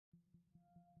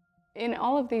In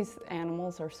all of these,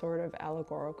 animals are sort of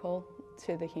allegorical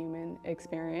to the human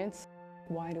experience.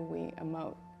 Why do we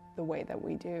emote the way that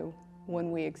we do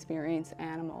when we experience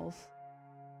animals?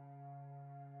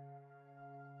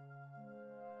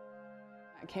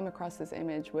 I came across this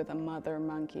image with a mother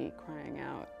monkey crying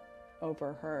out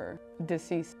over her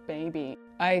deceased baby.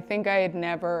 I think I had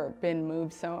never been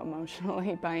moved so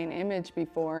emotionally by an image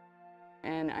before,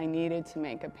 and I needed to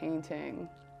make a painting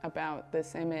about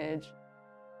this image.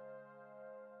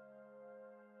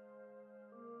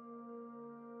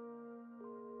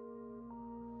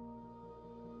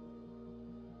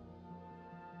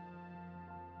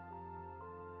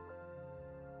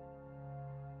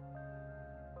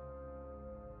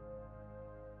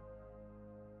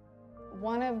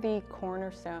 One of the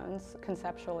cornerstones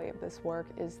conceptually of this work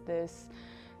is this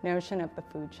notion of the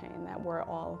food chain, that we're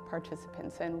all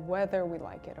participants in, whether we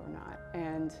like it or not,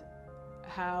 and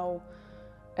how,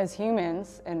 as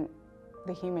humans and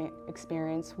the human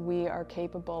experience, we are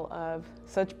capable of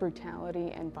such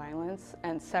brutality and violence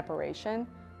and separation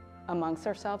amongst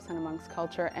ourselves and amongst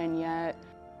culture, and yet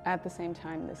at the same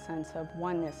time this sense of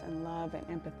oneness and love and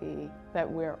empathy that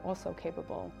we're also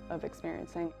capable of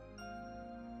experiencing.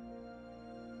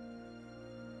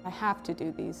 I have to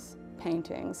do these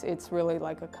paintings. It's really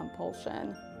like a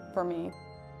compulsion for me.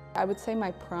 I would say my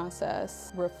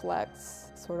process reflects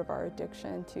sort of our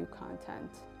addiction to content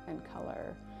and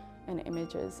color and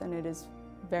images, and it is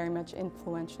very much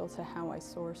influential to how I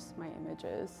source my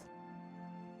images.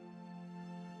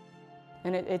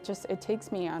 And it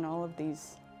takes me on all of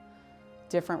these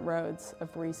different roads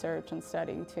of research and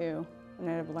study too,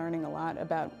 and of learning a lot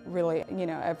about really,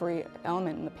 every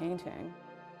element in the painting.